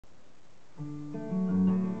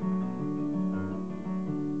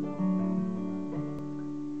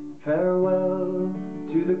Farewell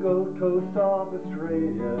to the Gold Coast of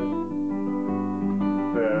Australia.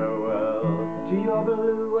 Farewell to your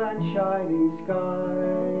blue and shining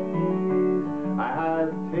skies. I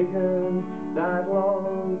have taken that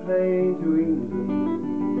long plane to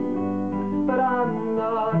England, but I'm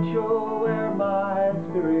not sure where my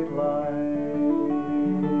spirit lies.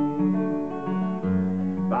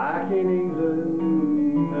 Back in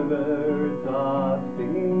England, the birds are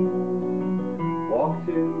singing, walks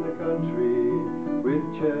in the country with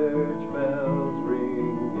church bells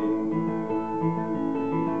ringing.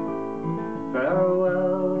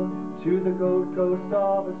 Farewell to the Gold Coast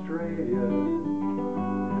of Australia,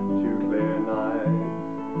 to clear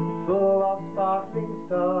nights full of sparkling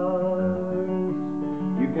stars.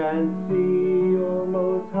 You can see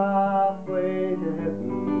almost halfway to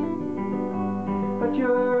heaven, but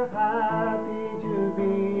you're happy to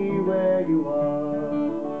be where you are.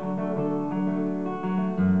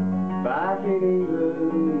 Back in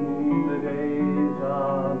England, the days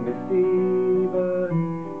are misty, but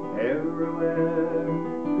everywhere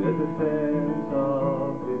there's a sense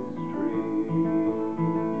of history.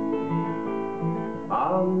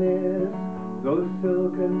 I'll miss those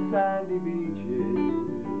silken sandy beaches,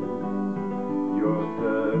 your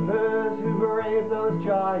surfers who brave those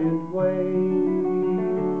giant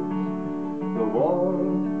waves, the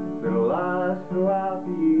warmth that'll last throughout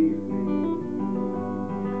the evening,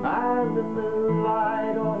 and the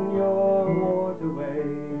moonlight on your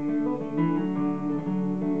waterways.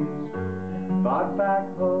 But back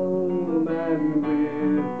home, and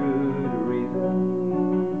with good reason,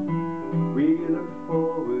 we look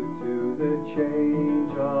forward to the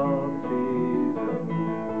change of season.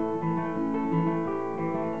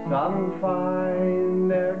 Some find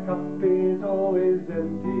their cup is always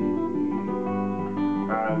empty,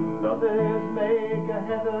 and others make a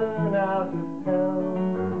heaven out of hell.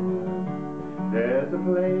 There's a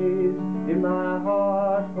place in my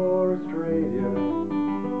heart for Australia,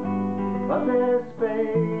 but there's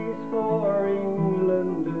space for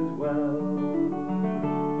England as well.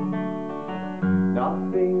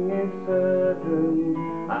 Nothing is certain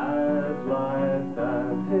as life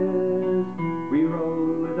dances. We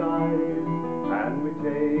roll the dice and we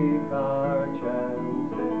take our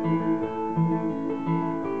chances.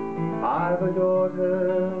 I've a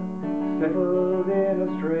daughter settled in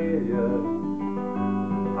Australia.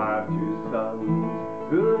 I've two sons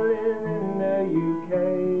who live in the UK.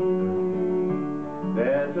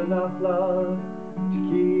 There's enough love to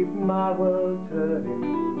keep my world turning,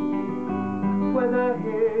 whether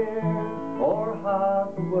here or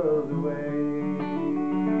half the world away.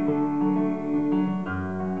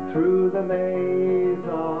 Through the maze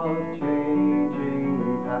of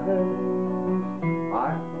changing patterns, I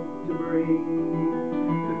hope to bring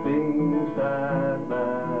the things that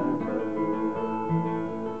matter.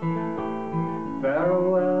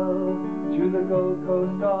 Farewell to the Gold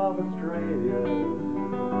Coast of Australia.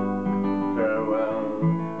 Farewell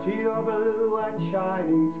to your blue and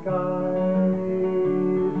shining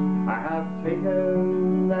skies. I have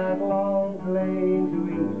taken that long plane to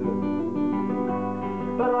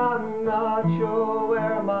England, but I'm not sure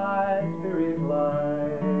where my spirit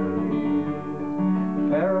lies.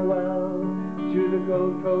 Farewell to the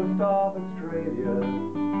Gold Coast of Australia.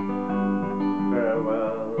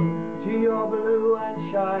 Farewell to your blue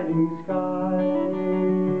and shining skies.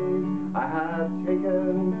 I have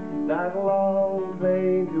taken that long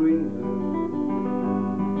plane to England,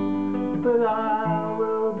 but I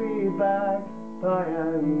will be back by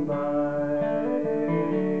and by.